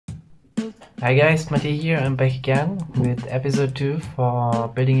Hi guys, Matti here. I'm back again with episode 2 for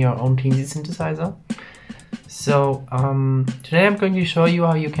building your own Teensy synthesizer. So today I'm going to show you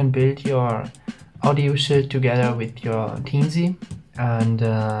how you can build your audio shield together with your Teensy. And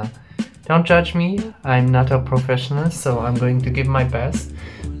don't judge me, I'm not a professional, so I'm going to give my best.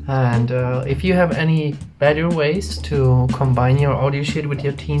 And if you have any better ways to combine your audio shield with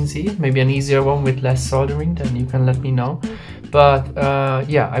your Teensy, maybe an easier one with less soldering, then you can let me know. But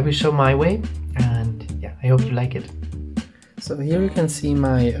yeah, I will show my way, and yeah, I hope you like it. So here you can see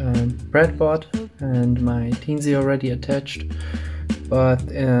my breadboard and my Teensy already attached, but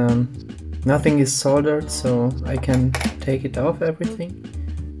nothing is soldered, so I can take it off everything.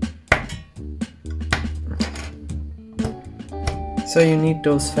 So you need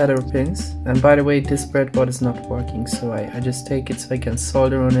those feather pins, and by the way, this breadboard is not working, so I just take it so I can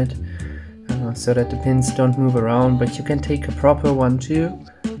solder on it. So that the pins don't move around, but you can take a proper one too,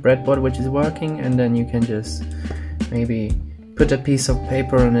 breadboard which is working, and then you can just maybe put a piece of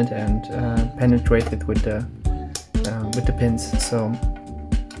paper on it and penetrate it with the pins. So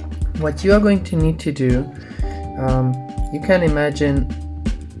what you are going to need to do, you can imagine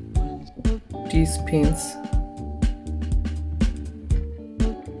these pins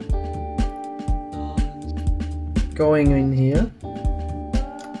going in here.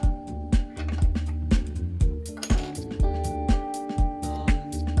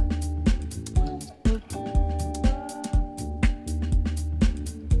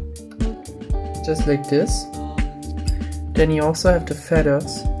 Just like this. Then you also have the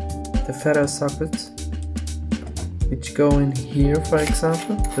feather sockets, which go in here, for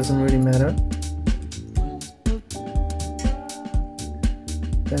example. Doesn't really matter.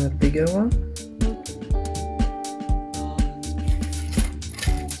 Then a bigger one.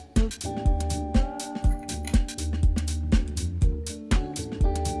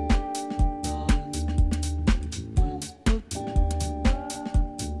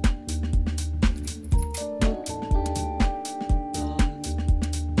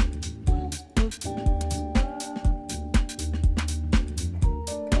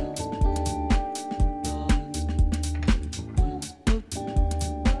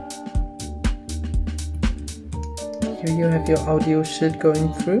 Here you have your audio shield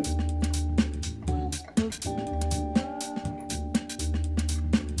going through.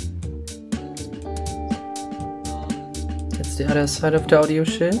 That's the other side of the audio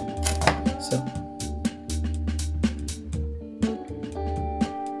shield.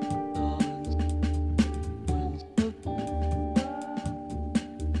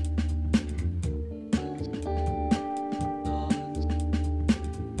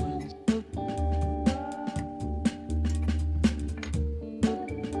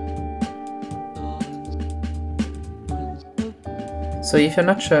 So if you're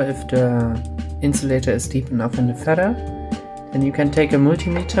not sure if the insulator is deep enough in the feather, then you can take a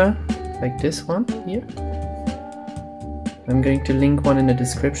multimeter like this one here. I'm going to link one in the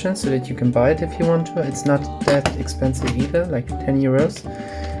description so that you can buy it if you want to. It's not that expensive either, like 10 euros.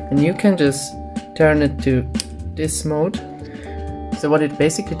 And you can just turn it to this mode. So what it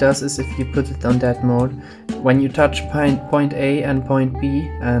basically does is, if you put it on that mode, when you touch point A and point B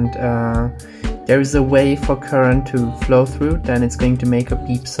and there is a way for current to flow through, then it's going to make a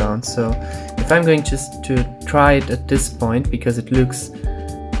beep sound. So if I'm going just to try it at this point, because it looks,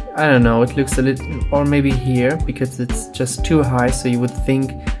 I don't know, it looks a little, or maybe here, because it's just too high, so you would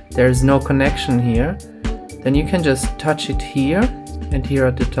think there's no connection here, then you can just touch it here and here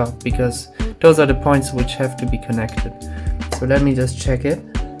at the top, because those are the points which have to be connected. So let me just check it.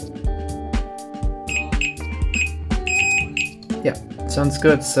 Yeah, sounds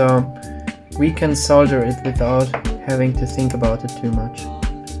good. So we can solder it without having to think about it too much.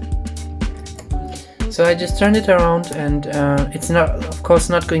 So I just turned it around, and it's not, of course,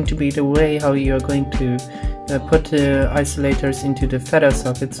 not going to be the way how you're going to put the isolators into the feather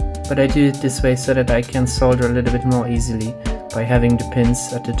sockets, but I do it this way so that I can solder a little bit more easily by having the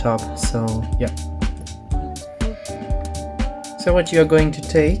pins at the top. So yeah. So what you're going to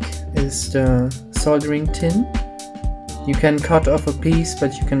take is the soldering tin. You can cut off a piece,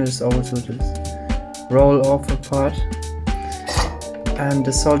 but you can just also just roll off a part. And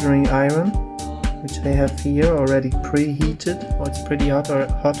the soldering iron, which I have here already preheated, or it's pretty hot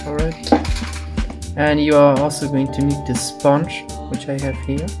already. And you are also going to need the sponge, which I have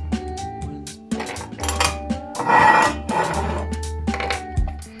here.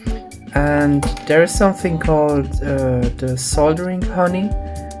 And there is something called the soldering honey.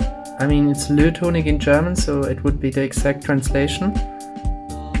 I mean, it's Löthonig in German, so it would be the exact translation.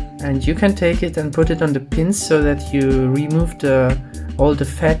 And you can take it and put it on the pins so that you remove all the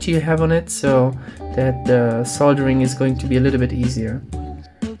fat you have on it, so that the soldering is going to be a little bit easier.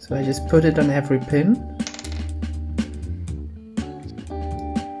 So I just put it on every pin.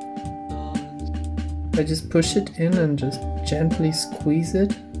 I just push it in and just gently squeeze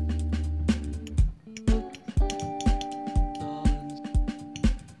it.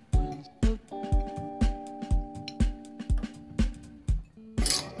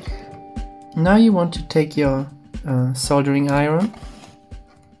 Now you want to take your soldering iron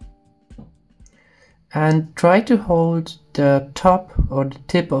and try to hold the top or the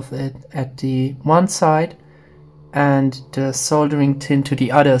tip of it at the one side and the soldering tin to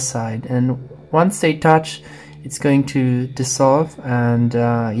the other side, and once they touch it's going to dissolve. And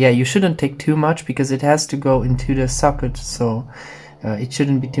yeah, you shouldn't take too much because it has to go into the socket, so it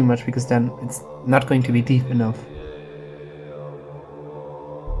shouldn't be too much because then it's not going to be deep enough.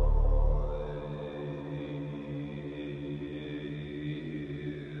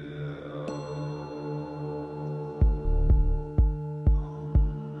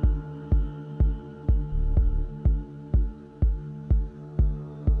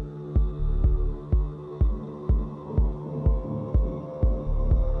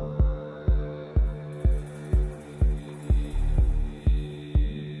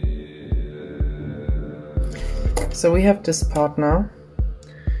 So we have this part now,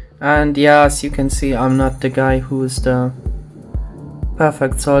 and yeah, as you can see, I'm not the guy who is the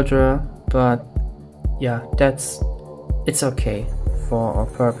perfect solderer, but yeah, it's okay for our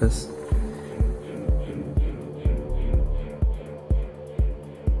purpose.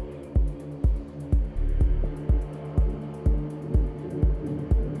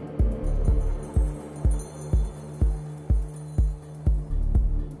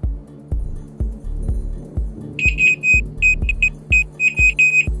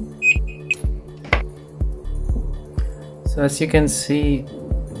 So as you can see,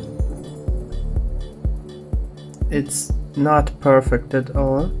 it's not perfect at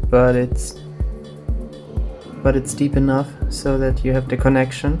all, but it's deep enough so that you have the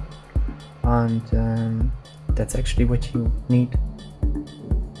connection, and that's actually what you need.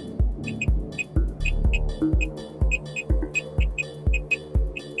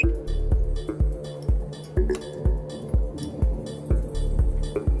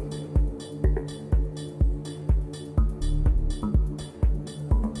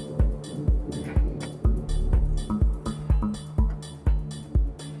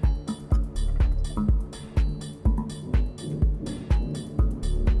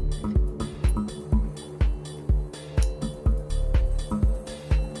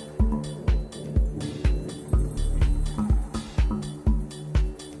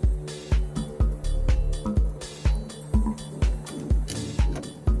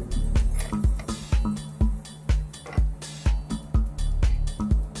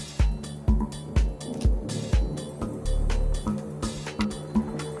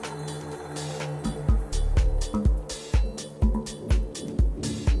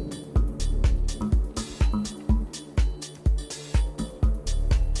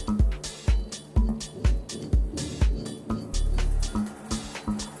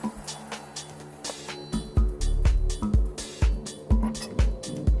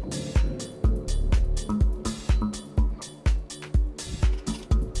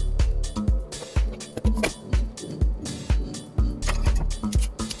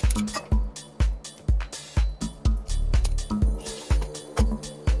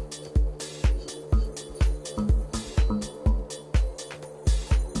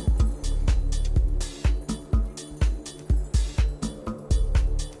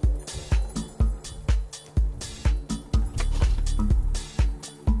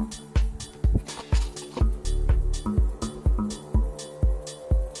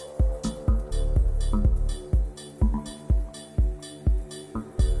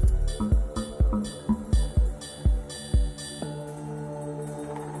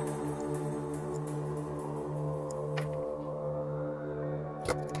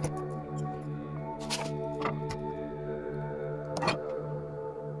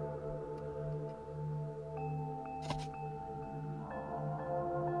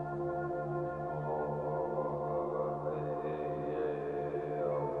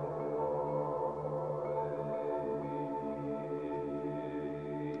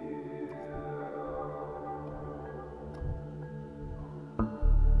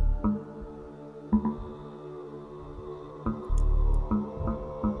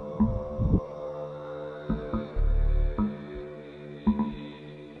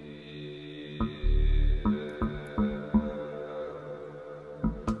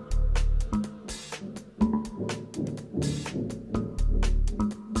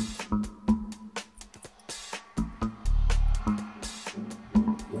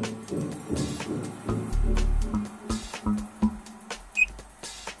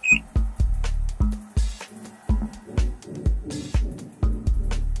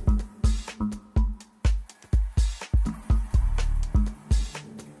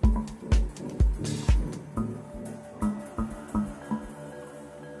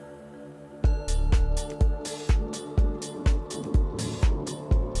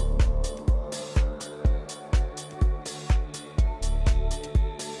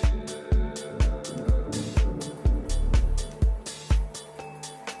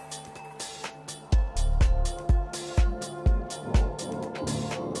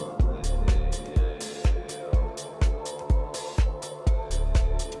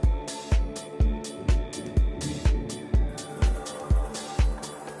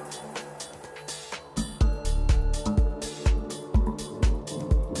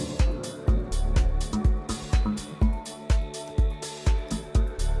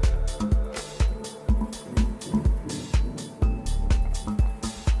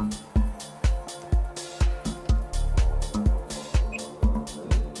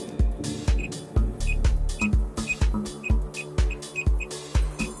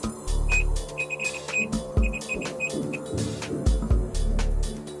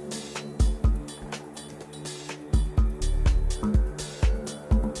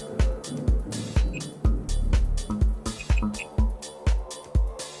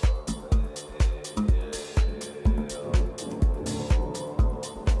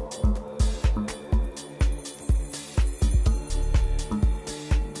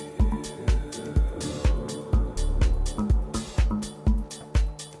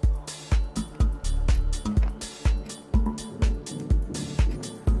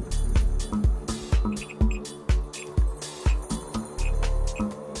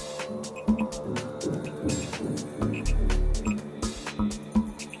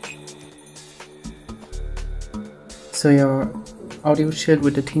 So your audio shield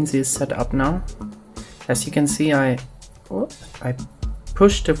with the Teensy is set up now. As you can see, I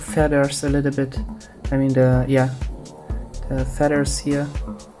pushed the feathers a little bit. I mean the feathers here.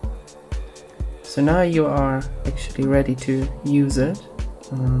 So now you are actually ready to use it.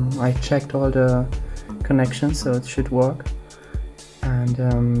 I checked all the connections, so it should work.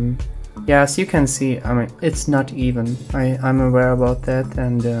 And yeah, as you can see, I mean, it's not even. I'm aware about that,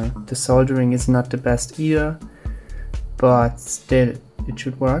 and the soldering is not the best either, but still it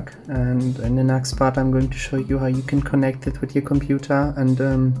should work. And in the next part I'm going to show you how you can connect it with your computer,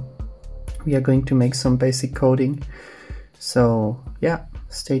 and we are going to make some basic coding. So yeah,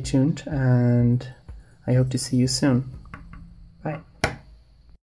 stay tuned, and I hope to see you soon.